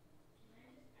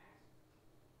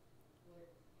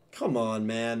 Come on,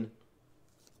 man.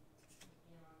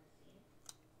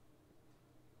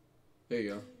 There you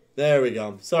go. There we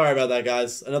go. Sorry about that,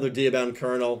 guys. Another Diabound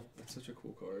Colonel. That's such a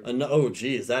cool card. Oh,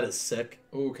 geez, that is sick.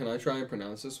 Oh, can I try and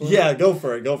pronounce this one? Yeah, go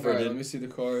for it. Go for it, Alright, dude. let me see the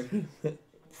card.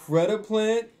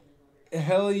 Predaplant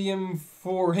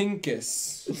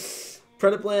Heliumphorhynchus.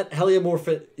 Predaplant,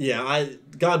 Heliomorphic. Yeah,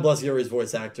 God bless Yuri's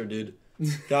voice actor, dude.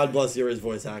 God bless Yuri's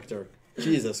voice actor.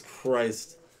 Jesus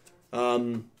Christ.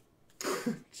 Jeez.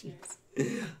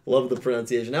 Love the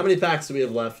pronunciation. How many packs do we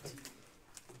have left?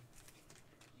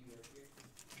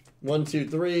 1, 2,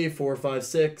 3, 4, 5,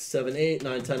 6, 7, 8,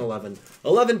 9, 10, 11.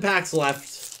 11 packs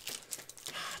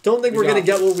left. Don't think we're going to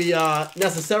get what we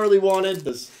necessarily wanted.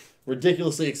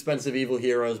 ridiculously expensive evil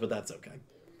heroes, but that's okay.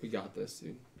 We got this,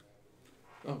 dude.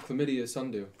 Oh, Chlamydia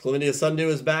Sundew. Chlamydia Sundew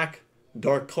is back.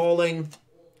 Dark Calling.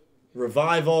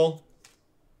 Revival.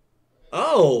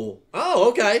 Oh,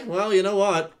 okay. Well, you know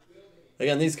what?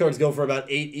 Again, these cards go for about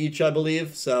 8 each, I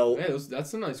believe. So Hey,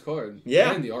 that's a nice card.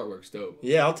 Yeah. And the artwork's dope.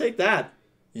 yeah, I'll take that.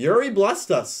 Yuri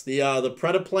blessed us. The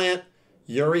Predaplant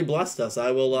Yuri blessed us.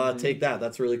 I will take that.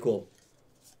 That's really cool.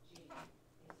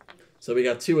 So we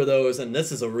got 2 of those, and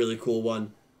this is a really cool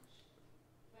one.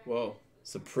 Whoa.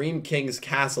 Supreme King's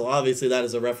Castle. Obviously, that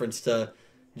is a reference to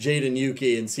Jade and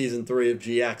Yuki in Season 3 of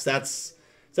GX. Is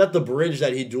that the bridge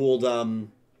that he dueled?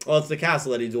 Oh, it's the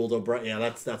castle that he dueled O'Brien.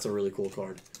 Yeah, that's a really cool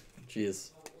card. Jeez.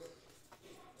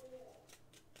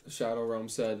 Shadow Realm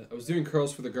said, I was doing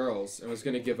curls for the girls and was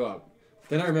going to give up.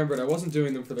 Then I remembered I wasn't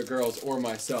doing them for the girls or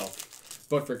myself,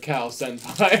 but for Cal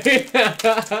Senpai.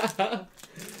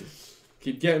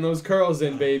 Keep getting those curls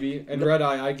in, baby. And Red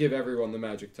Eye, I give everyone the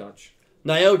magic touch.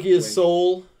 Naoki is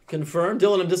soul confirmed.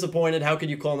 Dylan, I'm disappointed. How could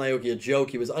you call Naoki a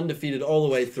joke? He was undefeated all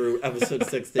the way through episode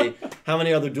 60. How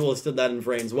many other duelists did that in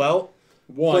Vrains? Well,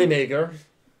 1. Playmaker,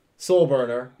 Soul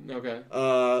Burner. Okay.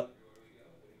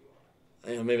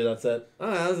 Maybe that's it.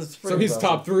 So he's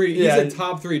top 3. He's a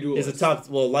top 3 duelist. He's a top.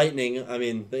 Well, Lightning. I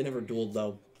mean, they never dueled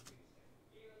though.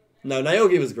 No,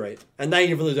 Naoki was great, and thank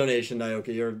you for the donation,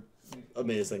 Naoki. You're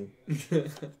amazing.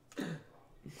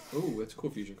 Ooh, that's a cool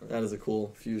fusion card. That is a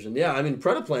cool fusion. Yeah, I mean,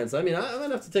 Predaplants. I mean, I'm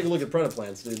gonna have to take a look at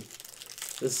Predaplants, dude.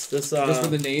 This. Just for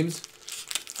the names.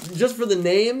 Just for the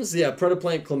names, yeah.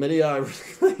 Predaplant Chlamydia. I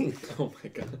really Oh my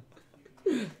god.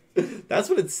 That's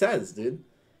what it says, dude.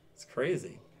 It's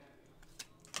crazy.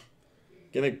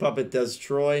 Gimmick Puppet does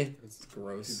Troy. It's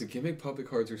gross. Dude, the gimmick puppet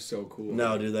cards are so cool.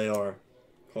 No, dude, they are.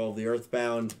 Call of the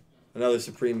Earthbound. Another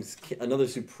Supreme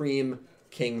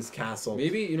King's Castle.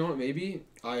 Maybe, you know what, maybe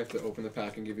I have to open the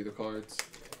pack and give you the cards.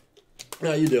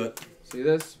 No, you do it. See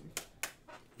this?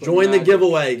 Join the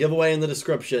giveaway. Giveaway in the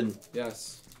description.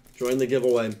 Yes. Join the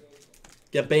giveaway.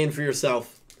 Get Bane for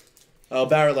yourself. Oh,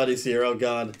 Barrett Letty's here. Oh,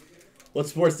 God. What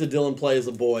sports did Dylan play as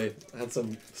a boy? That's a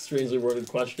strangely worded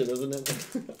question, isn't it?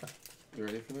 You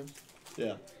ready for this?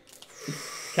 Yeah.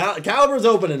 Caliber's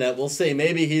opening it. We'll see.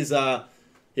 Maybe he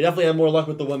definitely had more luck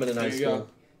with the women in high school.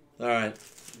 Go. All right.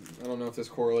 I don't know if this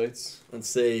correlates. Let's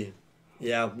see.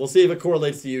 Yeah, we'll see if it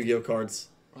correlates to Yu-Gi-Oh cards.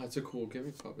 Oh, that's a cool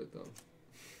gimmick puppet, though.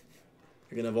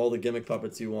 You're going to have all the gimmick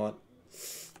puppets you want.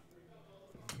 It's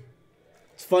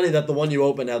funny that the one you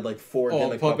opened had like 4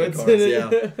 gimmick puppet cards.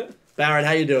 Yeah. Barrett,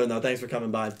 how you doing, though? Thanks for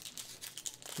coming by.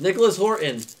 Nicholas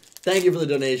Horton, thank you for the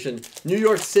donation. New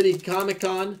York City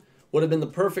Comic-Con would have been the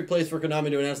perfect place for Konami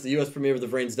to announce the U.S. premiere of the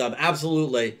Vrains dub.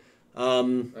 Absolutely. I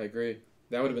agree.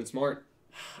 That would have been smart.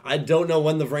 I don't know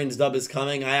when the Vrains dub is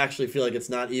coming. I actually feel like it's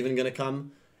not even going to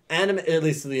come. Anime, at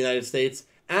least to the United States.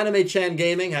 Anime Chan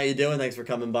Gaming, how you doing? Thanks for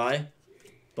coming by.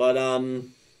 But,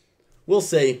 we'll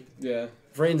see. Yeah.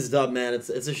 Vrains dub, man. It's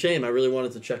a shame. I really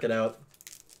wanted to check it out.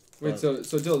 Wait, so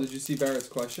Dill, did you see Barrett's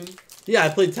question? Yeah, I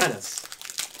played tennis.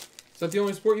 Is that the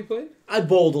only sport you played? I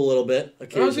bowled a little bit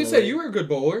occasionally. I was going to say, you were a good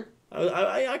bowler.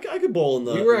 I could bowl in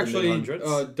the We were actually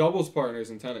mid-hundreds. doubles partners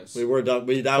in tennis. We were that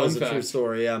was a fact. true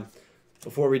story, yeah.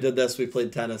 Before we did this, we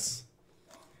played tennis.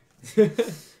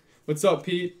 What's up,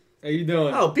 Pete? How you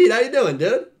doing? Oh, Pete, how you doing,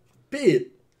 dude?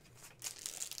 Pete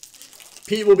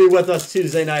will be with us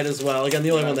Tuesday night as well. Again,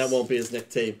 the only one that won't be is Nick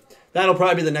T. That'll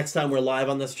probably be the next time we're live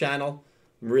on this channel.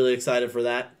 I'm really excited for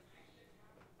that.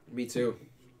 Me too.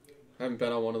 I haven't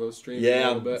been on one of those streams in a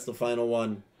little bit. It's the final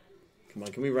one. Come on,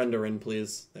 can we render in,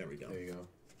 please? There we go. There you go.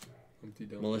 Humpty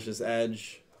Dumpty. Malicious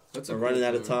Edge. That's We're running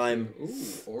out of time. Ooh,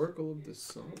 Oracle of the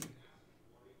Sun.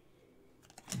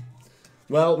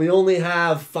 Well, we only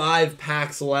have 5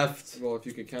 packs left. Well, if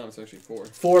you could count, it's actually 4.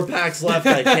 4 packs left.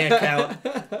 I can't count.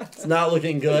 It's not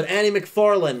looking good. Annie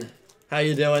McFarlane, how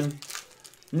you doing?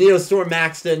 Neostorm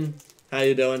Maxton, how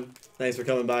you doing? Thanks for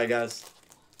coming by, guys.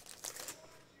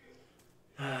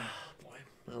 Ah, boy.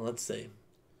 Well, let's see.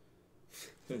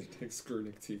 Screw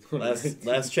Nick T.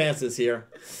 Last chances here.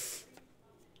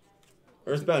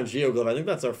 Earthbound Geoglyph. I think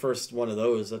that's our first one of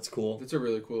those. That's cool. That's a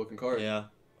really cool looking card. Yeah.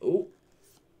 Ooh.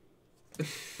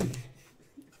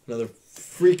 Another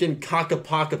freaking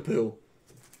cockapokapoo.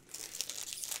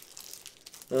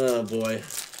 Oh boy.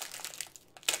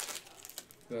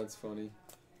 That's funny.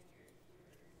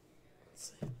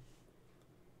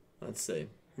 Let's see.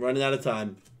 Running out of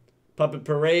time. Puppet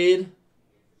Parade.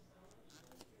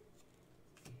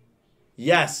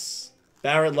 Yes.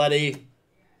 Barrett Letty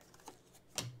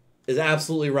is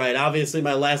absolutely right. Obviously,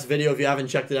 my last video, if you haven't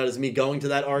checked it out, is me going to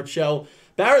that art show.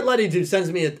 Barrett Letty, dude,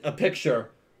 sends me a picture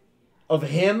of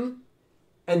him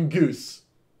and Goose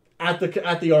at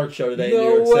the art show today No in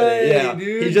New York way, City. Yeah,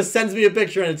 dude. he just sends me a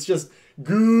picture and it's just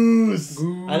Goose.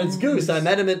 And it's Goose. I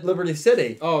met him at Liberty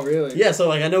City. Oh, really? Yeah, so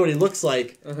like I know what he looks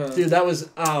like. Uh-huh. Dude, that was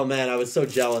oh man, I was so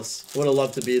jealous. Would have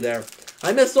loved to be there.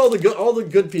 I missed all the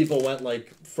good people went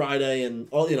like Friday and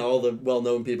all the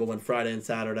well-known people went Friday and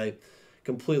Saturday.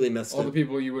 Completely missed All it. the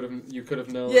people you could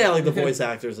have known. Yeah, like the voice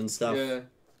actors and stuff. Yeah.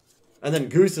 And then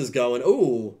Goose is going,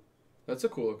 ooh. That's a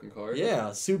cool looking card. Yeah,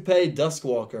 Supay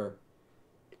Duskwalker.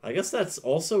 I guess that's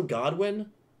also Godwin.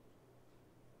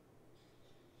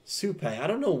 Supay. I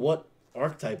don't know what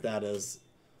archetype that is.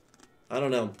 I don't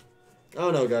know. I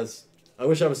don't know, guys. I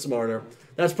wish I was smarter.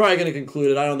 That's probably going to conclude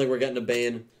it. I don't think we're getting a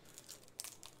Bane.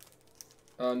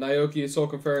 Naoki is soul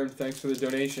confirmed. Thanks for the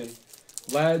donation.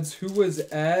 Lads, who was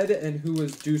Ad and who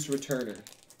was Deuce Returner?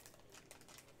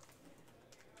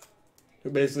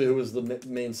 Basically, who was the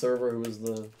main server? Who was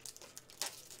the...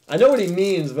 I know what he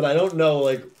means, but I don't know,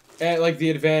 like... Like the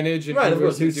advantage. And right, of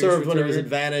course. Who Deuce served when it was Returner.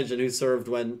 advantage and who served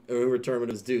when... Or who returned when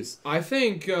it was deuce. I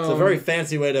think... It's a very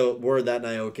fancy way to word that,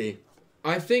 Naoki.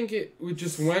 I think it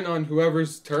just went on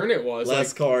whoever's turn it was.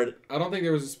 Last card. I don't think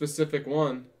there was a specific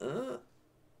one.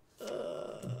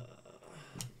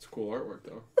 It's cool artwork,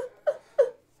 though.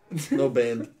 No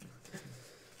Bane.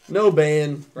 No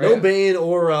Bane. Right. No Bane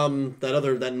or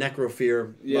that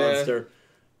Necrofear monster.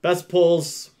 Best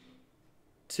pulls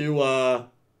to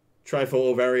Trifo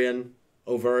Ovarian,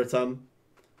 Overatum,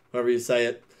 however you say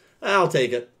it. I'll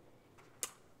take it.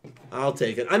 I'll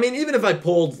take it. I mean, even if I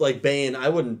pulled like Bane, I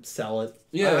wouldn't sell it.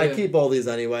 Yeah, I keep all these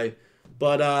anyway.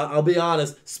 But I'll be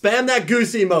honest. Spam that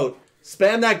Goosey emote.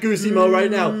 Spam that Goosey emote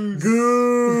right now.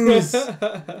 Goose.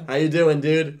 How you doing,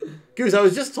 dude? Goose, I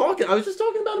was just talking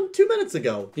about him 2 minutes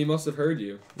ago. He must have heard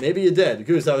you. Maybe you did.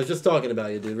 Goose, I was just talking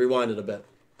about you, dude. Rewind it a bit.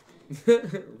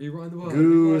 Rewind the wall.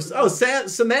 Goose. Oh,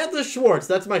 Samantha Schwartz.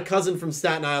 That's my cousin from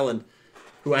Staten Island,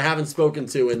 who I haven't spoken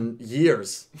to in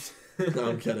years. No,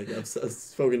 I'm kidding. I've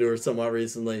spoken to her somewhat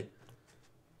recently.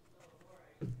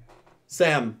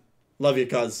 Sam, love you,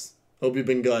 cuz. Hope you've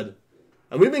been good.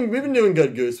 And we've been doing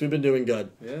good, Goose. We've been doing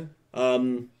good. Yeah.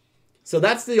 So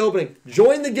that's the opening.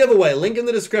 Join the giveaway. Link in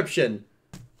the description.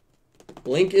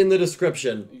 Link in the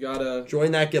description. You got a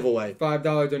Join that giveaway.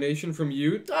 $5 donation from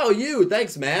Ute. Oh, you.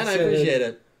 Thanks, man. I appreciate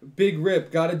it. Big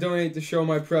rip. Gotta donate to show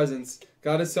my presence.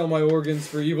 Gotta sell my organs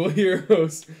for evil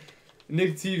heroes.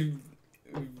 Nick T.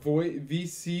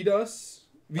 VC'd us?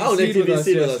 Oh, Nick T. VC'd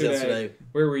with us yesterday.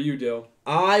 Where were you, Dill?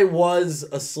 I was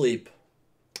asleep.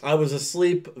 I was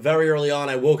asleep very early on.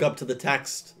 I woke up to the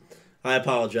text. I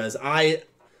apologize. I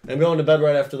am going to bed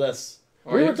right after this.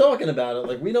 We were talking about it.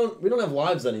 Like we don't have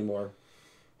lives anymore.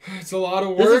 It's a lot of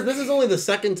work. This is only the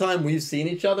second time we've seen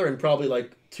each other in probably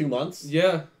like 2 months.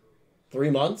 Yeah. 3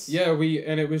 months. Yeah,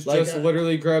 and it was like, just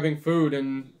literally grabbing food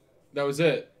and that was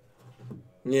it.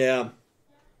 Yeah.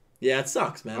 Yeah, it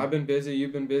sucks, man. I've been busy.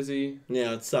 You've been busy.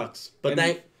 Yeah, it sucks. But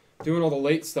doing all the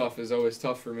late stuff is always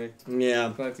tough for me.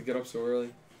 Yeah. I have to get up so early.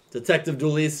 Detective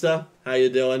Duelista, how you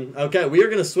doing? Okay, we are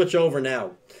going to switch over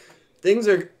now. Things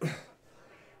are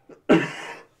going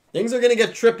to get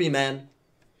trippy, man.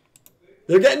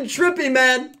 They're getting trippy,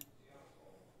 man.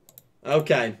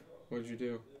 Okay. What'd you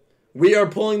do? We are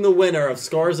pulling the winner of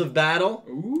Scars of Battle.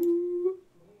 Ooh.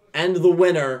 And the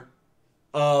winner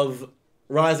of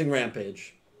Rising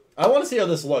Rampage. I want to see how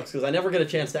this looks, because I never get a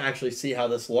chance to actually see how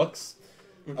this looks.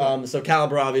 Okay. So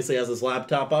Caliber obviously has his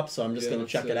laptop up, so I'm just going to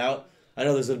check it out. I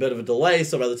know there's a bit of a delay,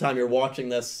 so by the time you're watching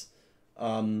this,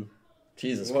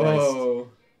 Jesus Christ. Whoa.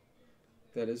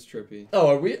 That is trippy.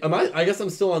 Oh, I guess I'm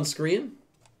still on screen?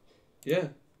 Yeah.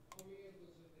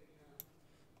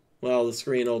 Well, the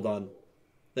screen, hold on.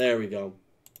 There we go.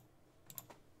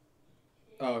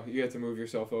 Oh, you have to move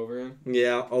yourself over in?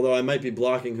 Yeah, although I might be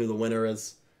blocking who the winner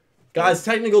is. Guys,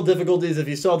 technical difficulties. If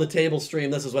you saw the table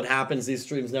stream, this is what happens. These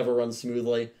streams never run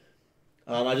smoothly.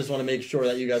 I just want to make sure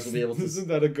that you guys will be able to... Isn't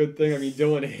that a good thing? I mean,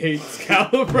 Dylan hates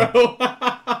Calibro.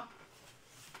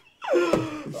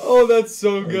 Oh, that's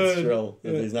so good. It's true.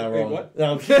 If he's not Wait, wrong. what?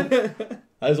 No,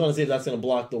 I just want to see if that's going to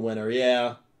block the winner.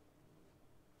 Yeah.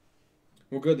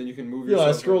 Well, good. Then you can move Yeah,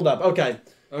 yourself. I scrolled up. Okay.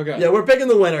 Okay. Yeah, we're picking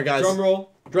the winner, guys. Drum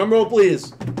roll. Drum roll,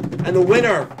 please. And the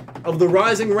winner of the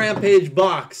Rising Rampage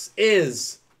box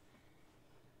is...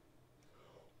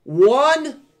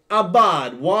 Juan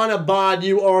Abad. Juan Abad,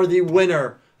 you are the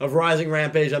winner of Rising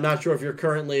Rampage. I'm not sure if you're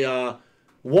currently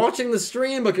watching the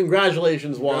stream, but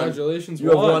congratulations, Juan. Congratulations, You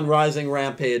have Juan. won Rising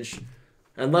Rampage.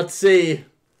 And let's see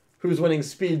who's winning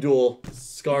Speed Duel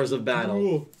Scars of Battle.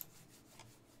 Cool.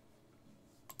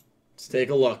 Let's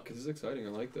take a look. This is exciting. I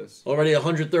like this. Already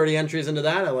 130 entries into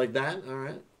that. I like that. All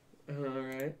right. All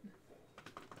right.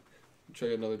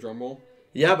 Try another drum roll.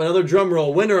 Yep, another drum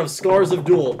roll. Winner of Scars of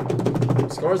Duel.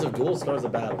 Scars of Duel? Scars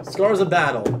of Battle. Scars of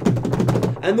Battle.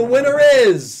 And the winner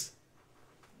is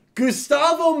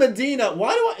Gustavo Medina.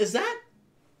 Why do I... Is that...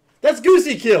 That's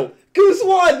Goosey Q. Goose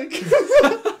won.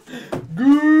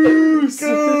 Goose.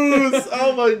 Goose.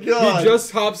 Oh my god. He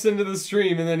just hops into the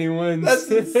stream and then he wins. That's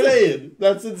insane.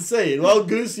 That's insane. Well,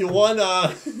 Goose, you won.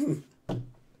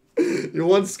 You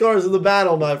won Scars of the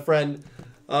Battle, my friend.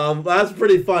 That's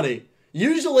pretty funny.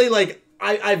 Usually, like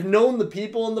I've known the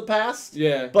people in the past.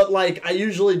 Yeah. But like I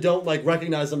usually don't like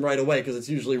recognize them right away because it's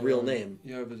usually real name.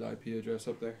 You have his IP address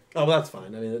up there. Oh, well, that's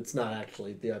fine. I mean, it's not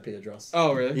actually the IP address.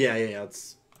 Oh, really? Yeah.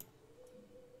 It's.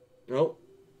 Oh.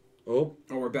 Oh,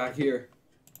 we're back here.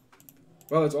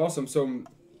 Well, that's awesome. So,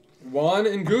 Juan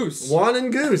and Goose. Juan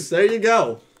and Goose. There you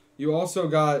go. You also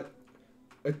got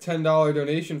a $10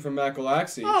 donation from Matt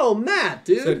Galaxy. Oh, Matt,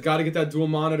 dude. Said, gotta get that dual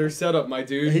monitor set up, my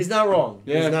dude. He's not wrong.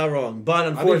 Yeah. He's not wrong. But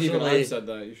unfortunately, I think said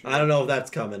that. I don't know if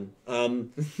that's coming.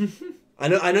 I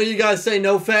know you guys say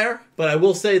no fair, but I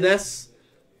will say this.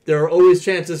 There are always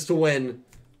chances to win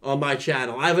on my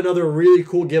channel. I have another really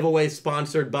cool giveaway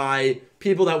sponsored by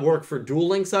people that work for Duel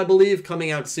Links, I believe, coming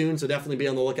out soon, so definitely be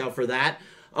on the lookout for that.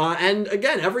 And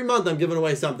again, every month I'm giving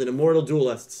away something. Immortal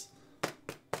Duelists.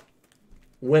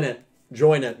 Win it.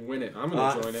 Join it. Win it. I'm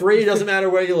going to join it. Free, doesn't matter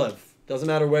where you live. Doesn't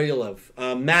matter where you live.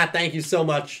 Matt, thank you so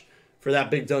much for that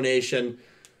big donation.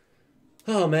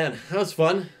 Oh, man. That was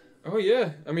fun. Oh,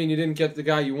 yeah. I mean, you didn't get the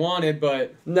guy you wanted,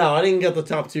 but... No, I didn't get the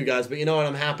top two guys, but you know what?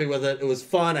 I'm happy with it. It was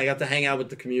fun. I got to hang out with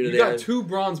the community. You got 2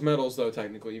 bronze medals, though,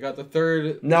 technically. You got the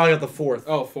 3rd... No, I got the 4th.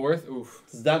 Oh, 4th? Oof.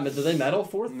 Do they medal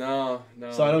 4th? No.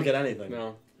 So I don't get anything.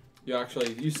 No.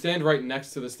 You stand right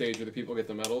next to the stage where the people get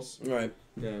the medals. Right.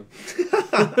 Yeah.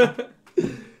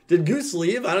 Did Goose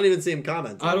leave? I don't even see him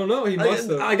comment. I don't know. He must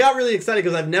have. I got really excited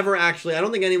because I've never actually... I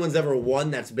don't think anyone's ever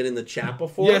won that's been in the chat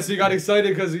before. Yeah, so you got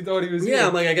excited because you thought he was here. Yeah,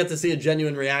 I'm like, I get to see a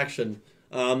genuine reaction.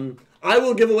 I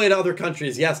will give away to other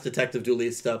countries. Yes, Detective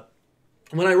Duelista.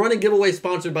 When I run a giveaway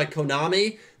sponsored by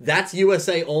Konami, that's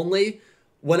USA only.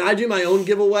 When I do my own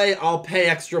giveaway, I'll pay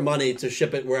extra money to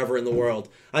ship it wherever in the world.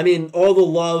 I mean, all the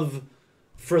love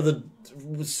for the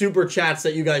super chats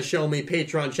that you guys show me,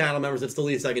 Patreon channel members, it's the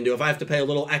least I can do. If I have to pay a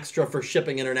little extra for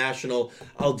shipping international,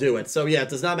 I'll do it. So yeah, it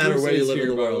does not matter Goose where you live here,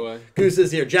 in the by world. the way. Goose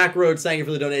is here. Jack Rhodes, thank you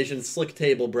for the donation. Slick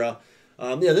table, bro.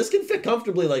 Yeah, this can fit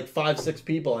comfortably like 5-6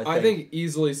 people, I think. I think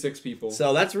easily 6 people.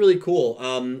 So that's really cool.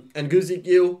 And Goosey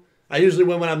Q, I usually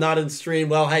win when I'm not in stream.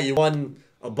 Well, hey, you won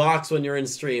a box when you're in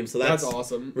stream, so that's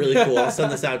awesome. Really cool. I'll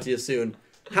send this out to you soon.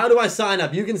 How do I sign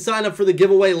up? You can sign up for the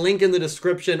giveaway, link in the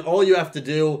description. All you have to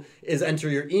do is enter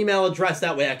your email address.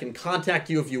 That way I can contact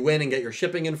you if you win and get your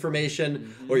shipping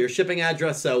information or your shipping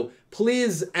address. So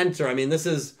please enter. I mean, this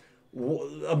is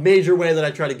a major way that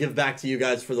I try to give back to you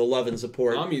guys for the love and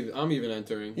support. I'm even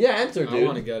entering. Yeah, enter, dude. I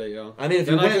want to get it, yo. I mean, if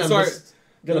you win, I'm just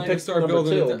going to pick start number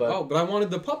building 2. it. Oh, but I wanted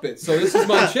the puppet, so this is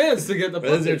my chance to get the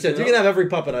puppet. You can have every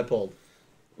puppet I pulled.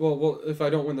 Well, if I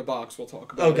don't win the box, we'll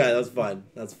talk about it. Okay, that's fine.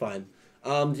 That's fine.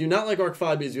 Do you not like Arc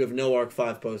 5 because you have no Arc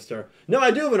 5 poster? No,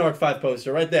 I do have an Arc 5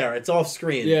 poster right there. It's off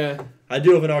screen. Yeah. I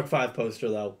do have an Arc 5 poster,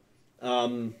 though.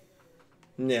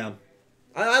 Yeah.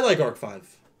 I like Arc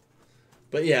 5.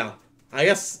 But yeah, I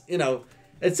guess, you know,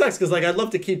 it sucks because, like, I'd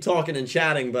love to keep talking and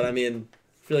chatting, but, I mean,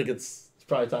 I feel like it's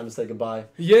probably time to say goodbye.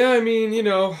 Yeah, I mean, you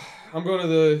know, I'm going to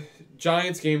the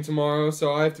Giants game tomorrow,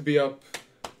 so I have to be up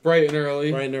bright and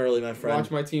early. Bright and early, my friend. Watch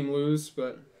my team lose,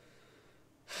 but...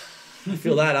 I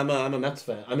feel that. I'm a Mets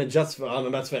fan. I'm a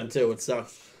Mets fan, too. It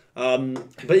sucks.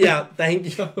 But yeah,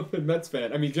 thank you. Mets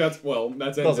fan. I mean, Jets, well,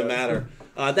 Mets and Doesn't Jets. matter.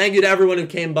 Thank you to everyone who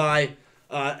came by.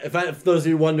 If those of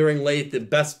you wondering late, the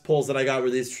best pulls that I got were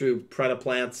these true Preda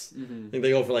plants. I think they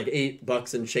go for like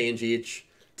 $8 and change each.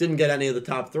 Didn't get any of the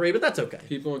top 3, but that's okay.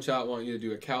 People in chat want you to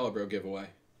do a Calibro giveaway.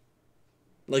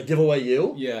 Like give away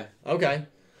you? Yeah. Okay.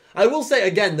 I will say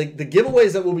again, the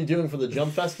giveaways that we'll be doing for the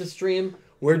Jump Festa stream,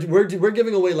 we're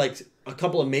giving away like a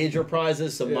couple of major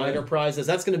prizes, some minor prizes.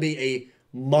 That's going to be a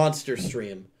monster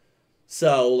stream.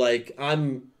 So like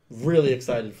I'm really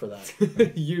excited for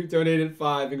that. You donated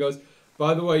 5 and goes,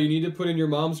 by the way, you need to put in your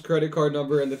mom's credit card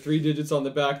number and the 3 digits on the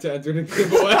back to enter the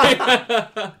giveaway.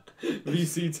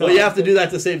 VC time. Well, you have to do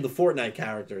that to save the Fortnite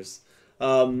characters.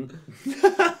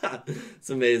 It's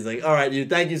amazing. All right,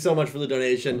 thank you so much for the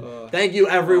donation. Thank you,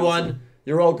 everyone. Awesome.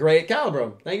 You're all great.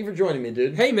 Calibro, thank you for joining me,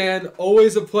 dude. Hey, man.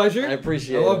 Always a pleasure. I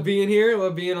appreciate it. I love being here. I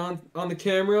love being on the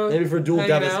camera. Maybe for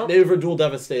Duel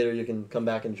Devastator, you can come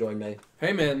back and join me.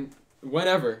 Hey, man.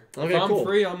 Whenever. Okay, if I'm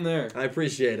free, I'm there. I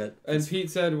apprippreciate it. And Pete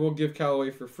said we'll give Cal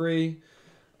away for free.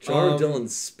 Jar Dylan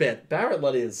spit. Barrett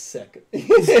Letty is sick.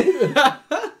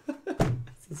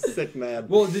 Sick man.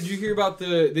 Well, did you hear about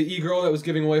the e-girl that was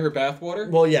giving away her bathwater?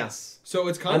 Well, yes. So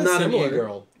it's kind I'm of not similar. an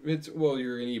e-girl. Well,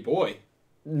 you're an e-boy.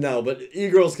 No, but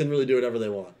e-girls can really do whatever they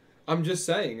want. I'm just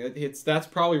saying, that's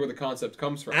probably where the concept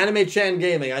comes from. Anime Chan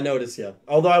Gaming, I notice you.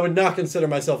 Although I would not consider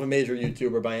myself a major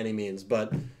YouTuber by any means,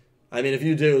 but I mean, if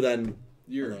you do, then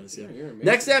You're amazing.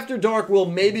 Next After Dark will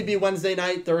maybe be Wednesday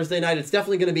night, Thursday night. It's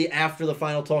definitely going to be after the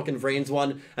final Talk and Vrains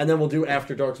one, and then we'll do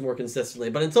After Darks more consistently.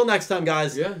 But until next time,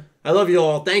 guys, I love you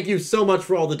all. Thank you so much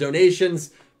for all the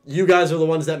donations. You guys are the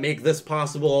ones that make this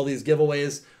possible, all these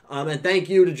giveaways. And thank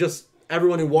you to just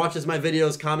everyone who watches my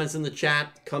videos, comments in the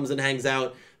chat, comes and hangs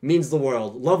out. Means the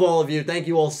world. Love all of you. Thank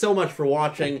you all so much for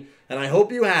watching, and I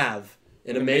hope you have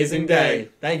an amazing day.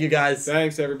 Thank you, guys.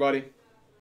 Thanks, everybody.